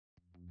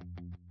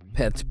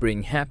pets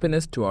bring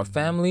happiness to our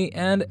family,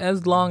 and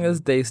as long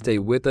as they stay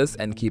with us,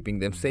 and keeping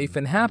them safe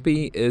and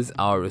happy is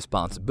our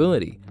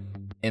responsibility.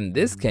 In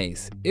this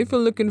case, if you're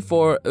looking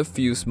for a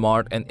few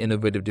smart and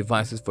innovative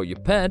devices for your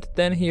pet,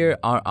 then here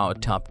are our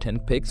top 10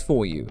 picks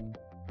for you.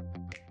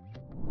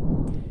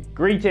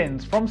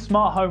 Greetings from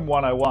Smart Home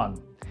 101.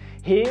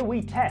 Here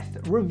we test,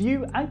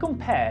 review and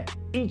compare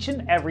each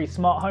and every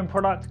smart home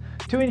product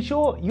to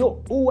ensure you're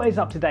always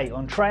up to date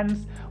on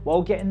trends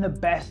while getting the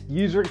best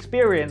user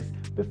experience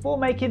before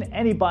making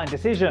any buying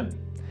decision.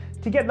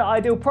 To get the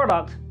ideal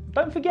product,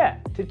 don't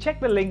forget to check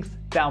the links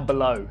down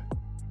below.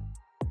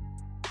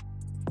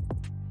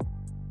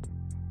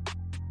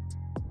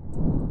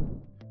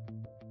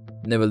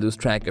 Never lose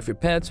track of your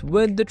pets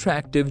with the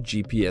Tractive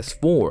GPS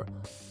 4.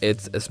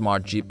 It's a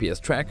smart GPS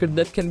tracker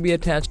that can be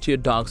attached to your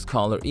dog's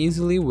collar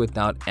easily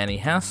without any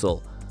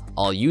hassle.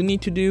 All you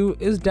need to do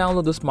is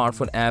download the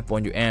smartphone app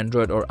on your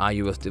Android or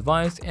iOS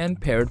device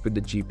and pair it with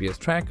the GPS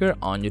tracker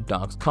on your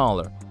dog's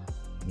collar.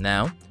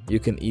 Now, you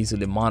can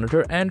easily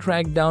monitor and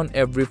track down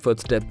every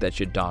footstep that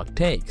your dog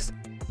takes.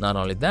 Not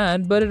only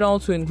that, but it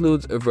also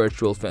includes a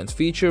virtual fence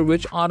feature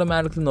which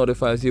automatically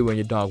notifies you when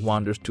your dog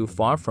wanders too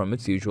far from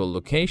its usual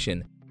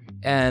location.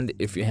 And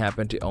if you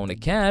happen to own a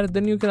cat,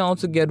 then you can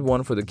also get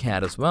one for the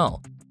cat as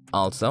well.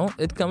 Also,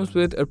 it comes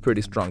with a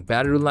pretty strong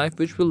battery life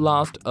which will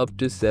last up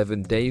to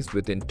 7 days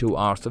within 2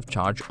 hours of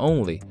charge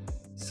only.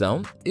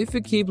 So, if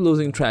you keep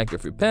losing track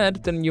of your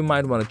pet, then you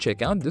might want to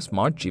check out this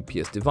smart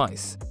GPS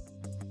device.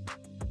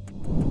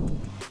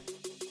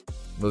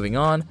 Moving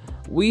on,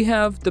 we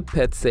have the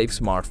PetSafe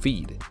Smart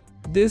Feed.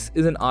 This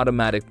is an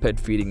automatic pet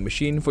feeding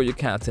machine for your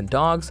cats and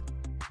dogs.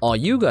 All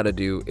you gotta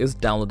do is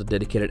download the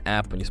dedicated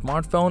app on your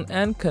smartphone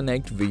and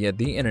connect via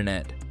the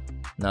internet.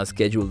 Now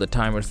schedule the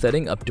timer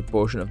setting up to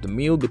portion of the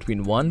meal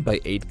between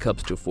 1/8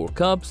 cups to 4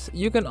 cups.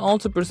 You can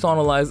also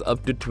personalize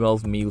up to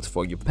 12 meals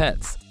for your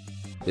pets.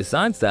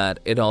 Besides that,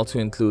 it also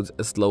includes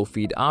a slow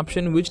feed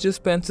option which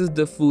dispenses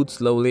the food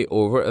slowly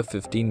over a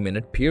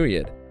 15-minute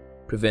period,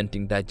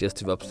 preventing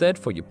digestive upset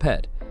for your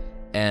pet.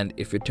 And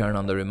if you turn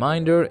on the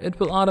reminder, it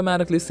will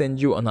automatically send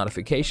you a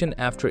notification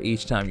after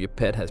each time your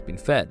pet has been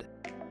fed.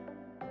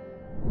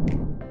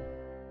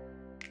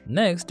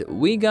 Next,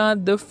 we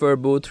got the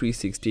Furbo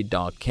 360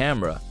 Dog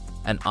Camera,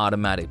 an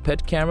automatic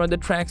pet camera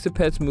that tracks your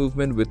pet's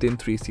movement within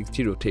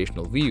 360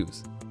 rotational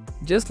views.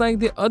 Just like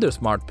the other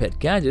smart pet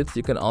gadgets,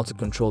 you can also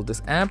control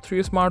this app through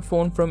your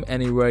smartphone from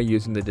anywhere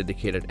using the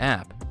dedicated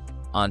app.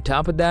 On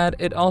top of that,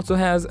 it also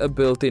has a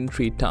built-in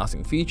treat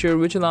tossing feature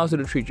which allows you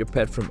to treat your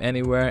pet from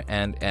anywhere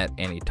and at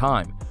any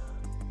time.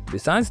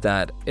 Besides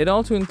that, it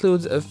also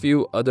includes a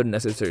few other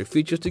necessary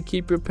features to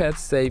keep your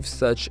pets safe,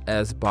 such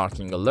as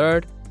barking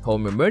alert,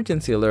 home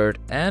emergency alert,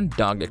 and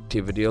dog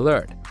activity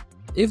alert.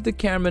 If the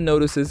camera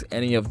notices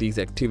any of these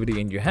activity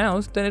in your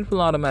house, then it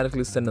will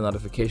automatically send a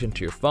notification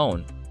to your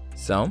phone.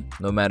 So,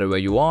 no matter where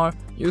you are,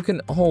 you can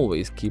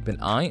always keep an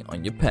eye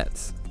on your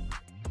pets.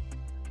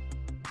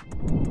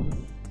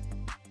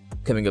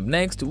 Coming up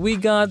next, we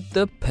got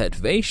the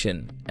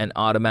Petvation, an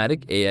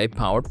automatic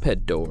AI-powered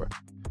pet door.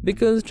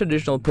 Because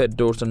traditional pet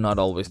doors are not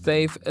always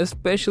safe,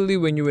 especially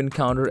when you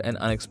encounter an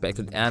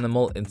unexpected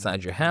animal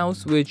inside your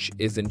house which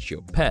isn't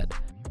your pet.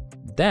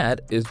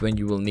 That is when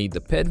you will need the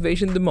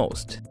Petvation the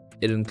most.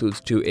 It includes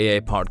 2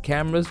 AI-powered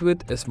cameras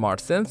with a smart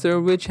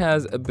sensor which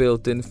has a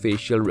built-in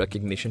facial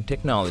recognition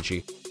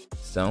technology.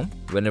 So,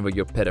 whenever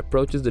your pet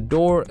approaches the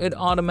door, it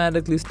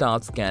automatically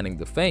starts scanning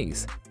the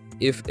face.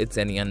 If it's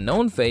any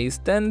unknown face,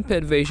 then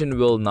Petvation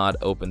will not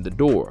open the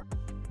door.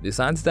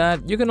 Besides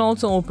that, you can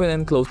also open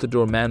and close the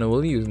door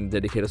manually using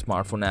the dedicated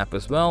smartphone app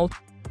as well.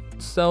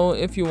 So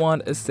if you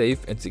want a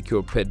safe and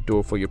secure pet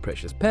door for your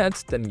precious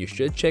pets, then you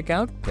should check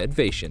out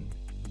Petvation.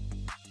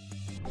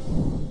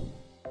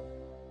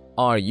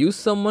 Are you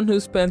someone who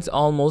spends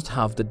almost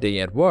half the day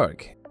at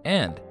work?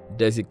 And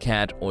does your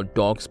cat or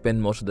dog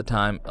spend most of the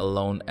time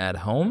alone at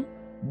home?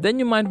 Then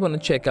you might want to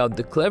check out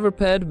the Clever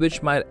Pet,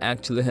 which might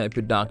actually help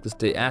your dog to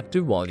stay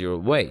active while you're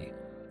away.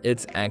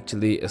 It's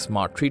actually a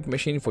smart treat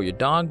machine for your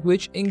dog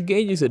which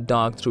engages your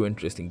dog through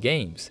interesting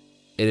games.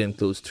 It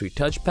includes 3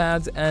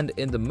 touchpads, and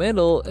in the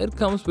middle it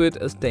comes with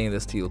a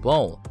stainless steel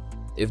bowl.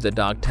 If the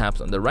dog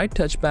taps on the right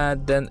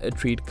touchpad, then a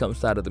treat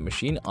comes out of the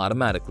machine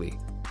automatically.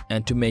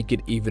 And to make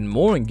it even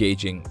more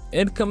engaging,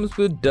 it comes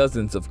with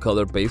dozens of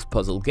color-based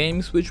puzzle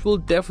games which will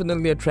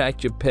definitely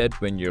attract your pet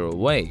when you're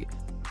away.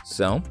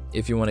 So,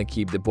 if you want to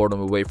keep the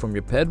boredom away from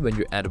your pet when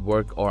you're at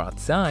work or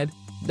outside,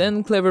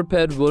 then Clever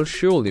Pet will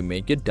surely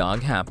make your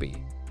dog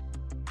happy.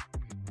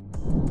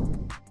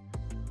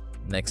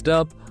 Next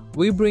up,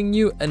 we bring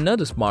you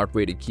another smart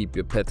way to keep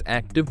your pets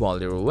active while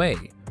you're away.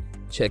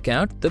 Check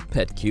out the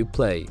PetQ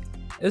Play,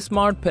 a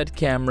smart pet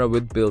camera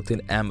with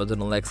built-in Amazon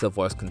Alexa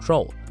voice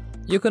control.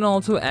 You can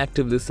also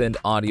actively send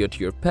audio to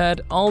your pet,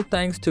 all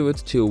thanks to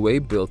its 2-way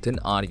built-in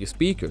audio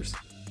speakers.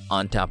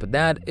 On top of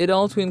that, it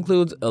also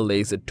includes a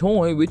laser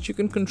toy which you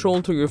can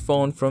control through your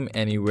phone from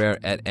anywhere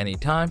at any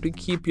time to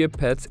keep your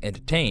pets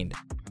entertained.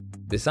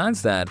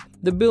 Besides that,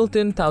 the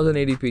built-in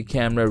 1080p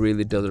camera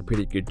really does a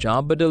pretty good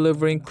job at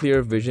delivering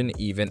clear vision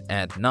even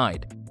at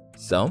night.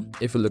 So,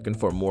 if you're looking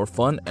for more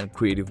fun and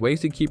creative ways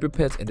to keep your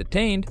pets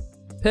entertained,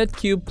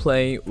 PetCube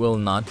Play will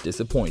not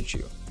disappoint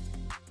you.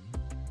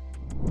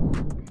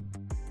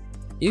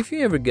 If you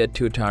ever get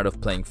too tired of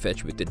playing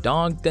fetch with your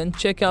dog, then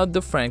check out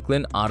the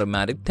Franklin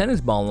Automatic Tennis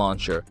Ball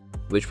Launcher,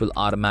 which will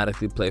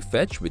automatically play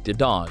fetch with your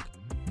dog.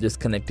 Just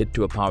connect it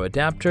to a power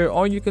adapter,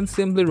 or you can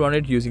simply run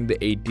it using the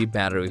 8D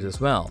batteries as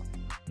well.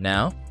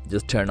 Now,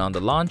 just turn on the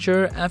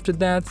launcher. After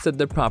that, set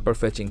the proper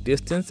fetching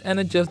distance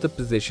and adjust the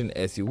position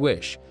as you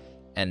wish.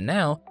 And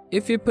now,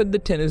 if you put the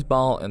tennis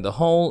ball in the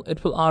hole,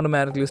 it will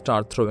automatically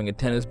start throwing a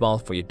tennis ball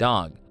for your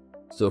dog.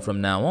 So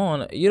from now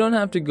on, you don't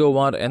have to go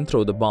out and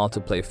throw the ball to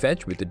play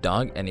fetch with the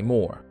dog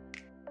anymore.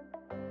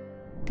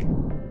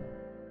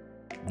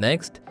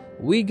 Next,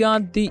 we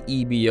got the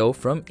EBO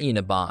from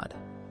Enabot.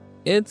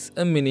 It's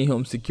a mini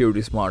home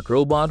security smart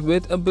robot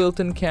with a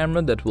built-in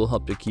camera that will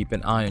help you keep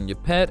an eye on your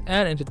pet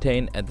and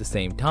entertain at the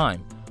same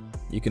time.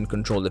 You can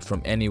control it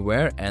from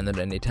anywhere and at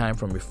any time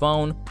from your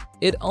phone.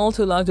 It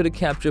also allows you to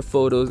capture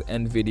photos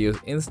and videos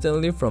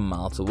instantly from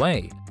miles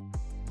away.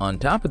 On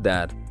top of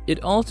that,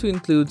 it also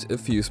includes a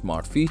few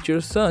smart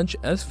features such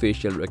as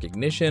facial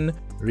recognition,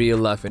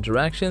 real-life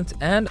interactions,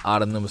 and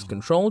autonomous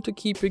control to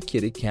keep your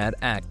kitty cat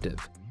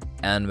active.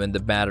 And when the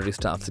battery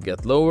starts to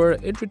get lower,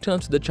 it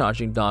returns to the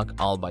charging dock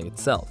all by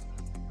itself.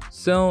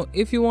 So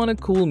if you want a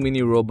cool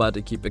mini robot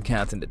to keep your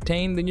cats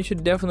entertained, then you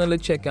should definitely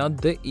check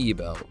out the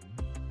EBO.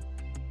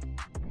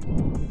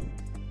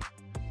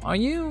 Are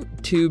you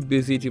too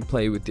busy to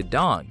play with your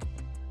dog?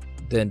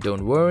 Then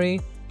don't worry,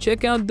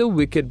 check out the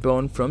Wicked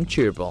Bone from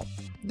Cheerball.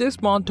 This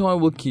small toy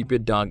will keep your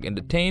dog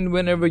entertained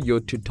whenever you're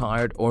too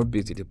tired or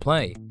busy to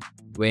play.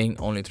 Weighing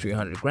only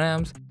 300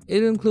 grams,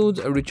 it includes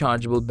a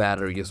rechargeable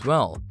battery as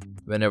well.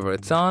 Whenever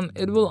it's on,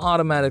 it will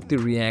automatically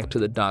react to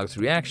the dog's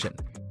reaction.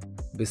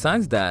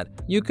 Besides that,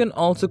 you can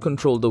also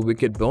control the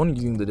Wicked Bone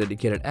using the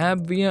dedicated app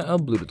via a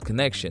Bluetooth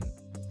connection.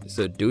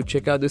 So do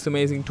check out this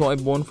amazing toy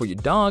bone for your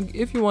dog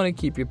if you want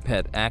to keep your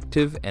pet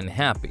active and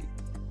happy.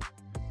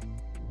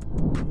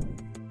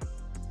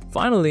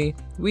 Finally,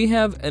 we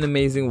have an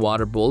amazing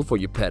water bowl for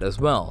your pet as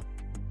well.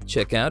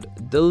 Check out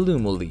the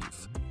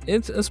Lumoleaf.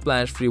 It's a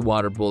splash-free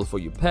water bowl for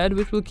your pet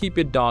which will keep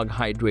your dog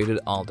hydrated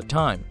all the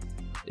time.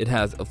 It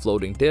has a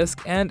floating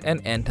disc and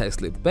an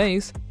anti-slip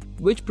base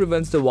which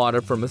prevents the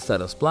water from a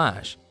sudden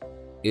splash.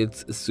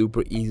 It's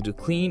super easy to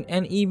clean,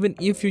 and even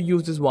if you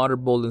use this water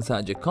bowl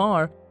inside your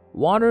car,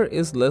 water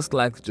is less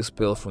likely to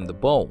spill from the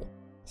bowl.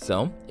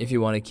 So, if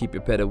you want to keep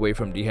your pet away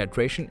from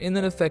dehydration in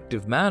an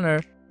effective manner,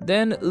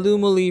 then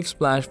Lumoleaf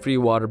Splash-Free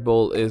Water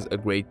Bowl is a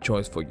great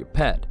choice for your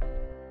pet.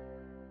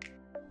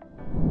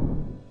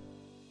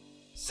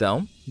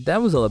 So,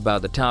 that was all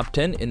about the top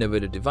 10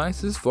 innovative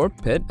devices for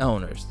pet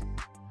owners.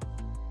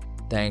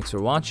 Thanks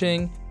for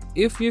watching.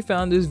 If you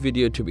found this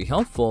video to be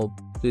helpful,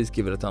 please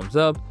give it a thumbs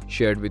up,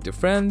 share it with your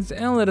friends,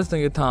 and let us know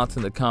your thoughts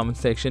in the comment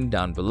section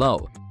down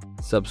below.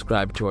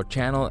 Subscribe to our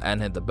channel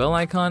and hit the bell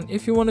icon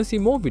if you want to see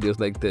more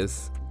videos like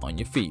this on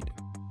your feed.